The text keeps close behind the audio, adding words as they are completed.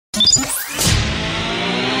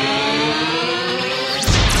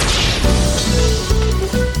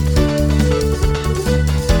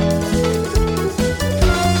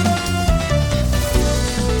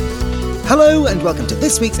Hello and welcome to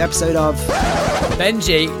this week's episode of...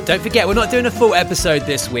 Benji, don't forget we're not doing a full episode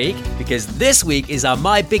this week because this week is our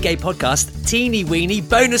My Big A Podcast Teeny Weeny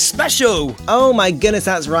bonus special. Oh my goodness,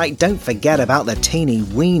 that's right. Don't forget about the Teeny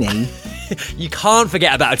Weeny. You can't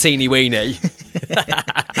forget about a Teeny Weeny.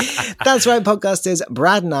 That's right, podcasters.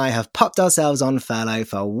 Brad and I have popped ourselves on furlough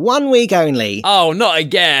for 1 week only. Oh, not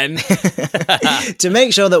again. To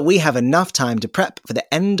make sure that we have enough time to prep for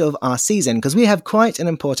the end of our season, because we have quite an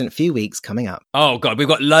important few weeks coming up. Oh, God, we've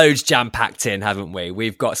got loads jam-packed in, haven't we?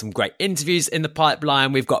 We've got some great interviews in the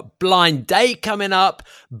pipeline. We've got Blind Date coming up.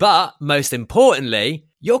 But most importantly...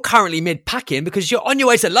 you're currently mid-packing because you're on your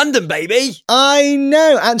way to London, baby. I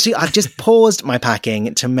know. Actually, I've just paused my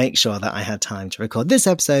packing to make sure that I had time to record this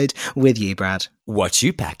episode with you, Brad. What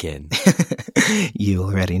you packing? You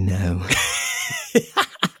already know.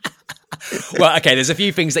 Well, okay, there's a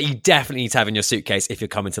few things that you definitely need to have in your suitcase if you're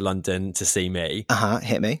coming to London to see me.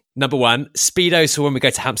 Hit me. Number 1, Speedos for when we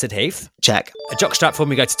go to Hampstead Heath. Check. A jockstrap for when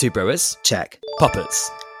we go to Two Brewers. Check.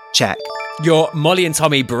 Poppers. Check. Your Molly and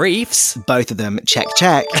Tommy briefs. Both of them. Check,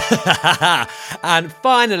 check. And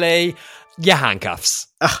finally, your handcuffs.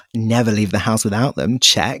 Never leave the house without them.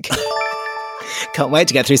 Check. Can't wait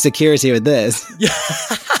to get through security with this.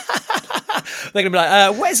 They're going to be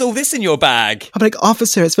like, where's all this in your bag? I'm like,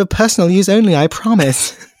 officer, it's for personal use only, I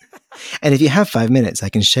promise. And if you have 5 minutes, I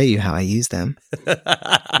can show you how I use them.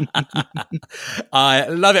 I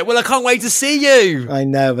love it. Well, I can't wait to see you. I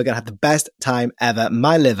know, we're going to have the best time ever.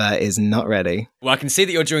 My liver is not ready. Well, I can see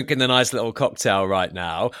that you're drinking a nice little cocktail right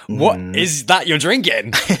now. What is that you're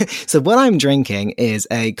drinking? So what I'm drinking is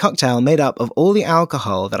a cocktail made up of all the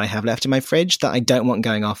alcohol that I have left in my fridge that I don't want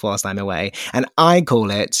going off whilst I'm away. And I call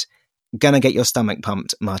it Gonna Get Your Stomach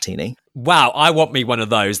Pumped Martini. Wow, I want me one of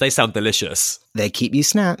those. They sound delicious. They keep you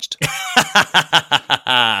snatched.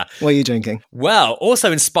 What are you drinking? Well,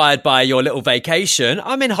 also inspired by your little vacation,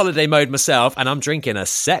 I'm in holiday mode myself and I'm drinking a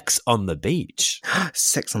Sex on the Beach.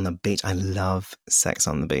 Sex on the beach. I love Sex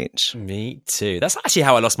on the Beach. Me too. That's actually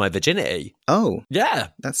how I lost my virginity. Oh. Yeah.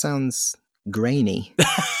 That sounds grainy.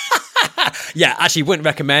 Yeah, actually wouldn't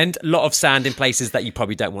recommend. A lot of sand in places that you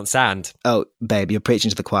probably don't want sand. Oh, babe, you're preaching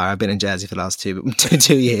to the choir. I've been in Jersey for the last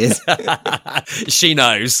two years. She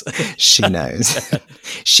knows. She knows.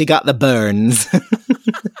 She got the burns.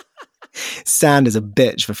 Sand is a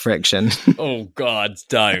bitch for friction. Oh, God,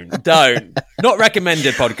 don't. Not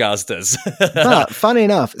recommended, podcasters. But funny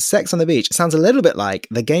enough, Sex on the Beach sounds a little bit like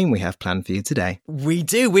the game we have planned for you today. We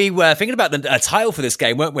do. We were thinking about a title for this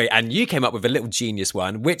game, weren't we? And you came up with a little genius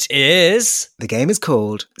one, which is... The game is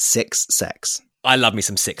called Six Sex. I love me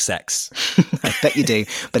some Six Sex. I bet you do.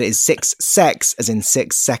 But it is 6 sex as in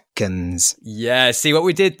 6 seconds. Yeah, see what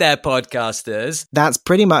we did there, podcasters? That's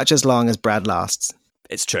pretty much as long as Brad lasts.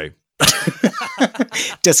 It's true.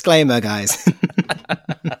 Disclaimer, guys.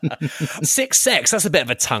 6 sex, that's a bit of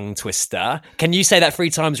a tongue twister. Can you say that 3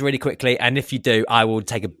 times really quickly? And if you do, I will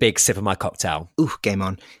take a big sip of my cocktail. Ooh, game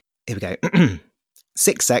on. Here we go.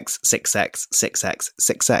 6 sex, 6 sex, 6 sex,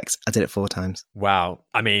 6 sex. I did it 4 times. Wow.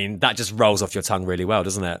 I mean, that just rolls off your tongue really well,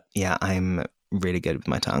 doesn't it? Yeah, I'm really good with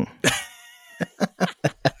my tongue.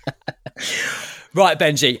 Right,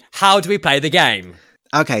 Benji, how do we play the game?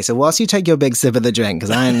 Okay, so whilst you take your big sip of the drink,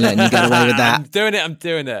 because I ain't letting you get away with that. I'm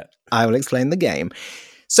doing it. I will explain the game.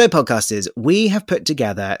 So, podcasters, we have put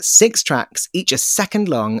together 6 tracks, each a second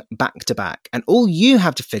long, back to back. And all you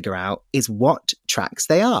have to figure out is what tracks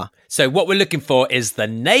they are. So what we're looking for is the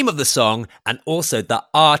name of the song and also the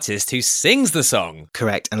artist who sings the song.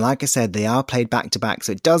 Correct. And like I said, they are played back to back,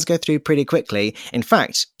 so it does go through pretty quickly. In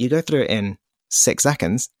fact, you go through it in 6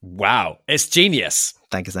 seconds. Wow, it's genius.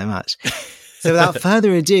 Thank you so much. So without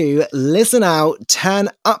further ado, listen out, turn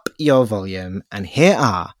up your volume, and here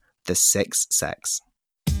are the 6 sex.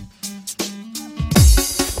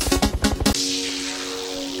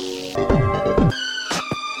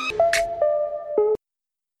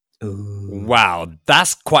 Ooh. Wow,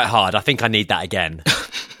 that's quite hard. I think I need that again.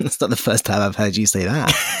 That's not the first time I've heard you say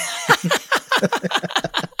that.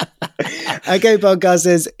 Okay,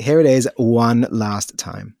 podcasters, here it is one last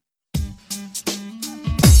time.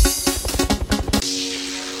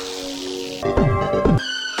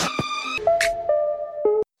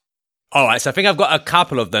 All right, so I think I've got a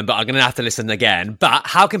couple of them, but I'm going to have to listen again. But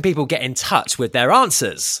how can people get in touch with their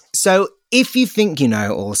answers? So if you think you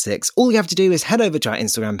know all 6, all you have to do is head over to our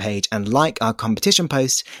Instagram page and like our competition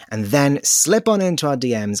post, and then slip on into our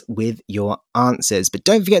DMs with your answers. But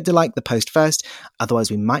don't forget to like the post first,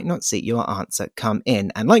 otherwise we might not see your answer come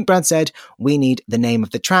in. And like Brad said, we need the name of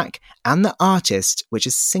the track and the artist which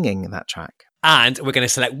is singing that track. And we're going to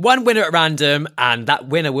select one winner at random, and that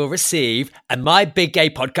winner will receive a My Big Gay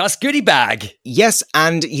Podcast goodie bag. Yes,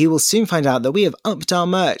 and you will soon find out that we have upped our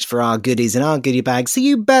merch for our goodies in our goodie bag, so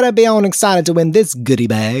you better be on excited to win this goodie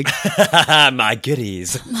bag. My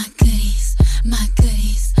goodies. My goodies, my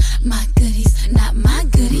goodies, my goodies, not my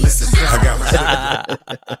goodies.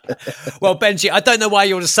 Well, Benji, I don't know why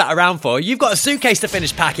you're just sat around for. You've got a suitcase to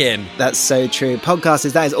finish packing. That's so true.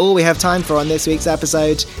 Podcasters, that is all we have time for on this week's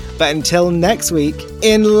episode. But until next week,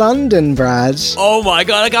 in London, Brad. Oh my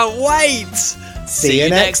God, I can't wait. See you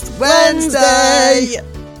next Wednesday.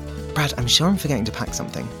 Brad, I'm sure I'm forgetting to pack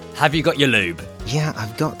something. Have you got your lube? Yeah,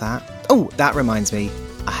 I've got that. Oh, that reminds me.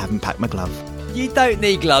 I haven't packed my glove. You don't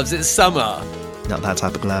need gloves, it's summer. Not that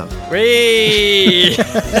type of glove. Whee!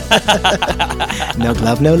 No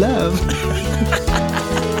glove, no love.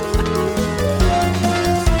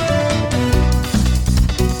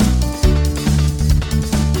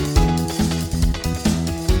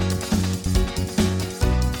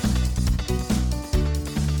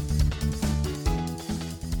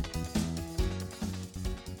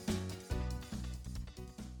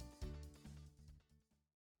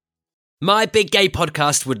 My Big Gay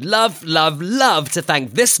Podcast would love to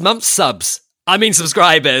thank this month's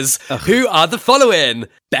subscribers, who are the following: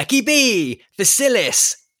 Becky B,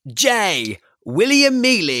 Vasilis, Jay, William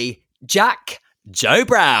Mealy, Jack, Joe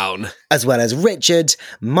Brown. As well as Richard,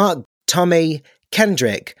 Mark, Tommy,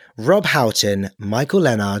 Kendrick, Rob Houghton, Michael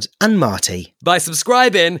Leonard, and Marty. By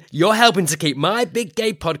subscribing, you're helping to keep My Big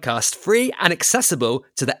Gay Podcast free and accessible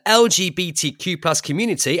to the LGBTQ plus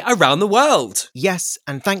community around the world. Yes,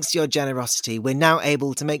 and thanks to your generosity, we're now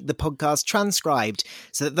able to make the podcast transcribed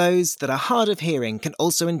so that those that are hard of hearing can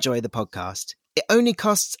also enjoy the podcast. It only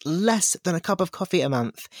costs less than a cup of coffee a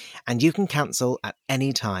month, and you can cancel at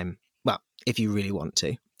any time. Well, if you really want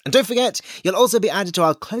to. And don't forget, you'll also be added to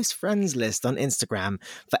our close friends list on Instagram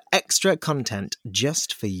for extra content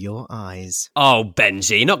just for your eyes. Oh,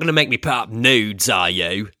 Benji, you're not going to make me put up nudes, are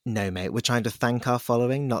you? No, mate, we're trying to thank our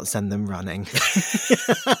following, not send them running.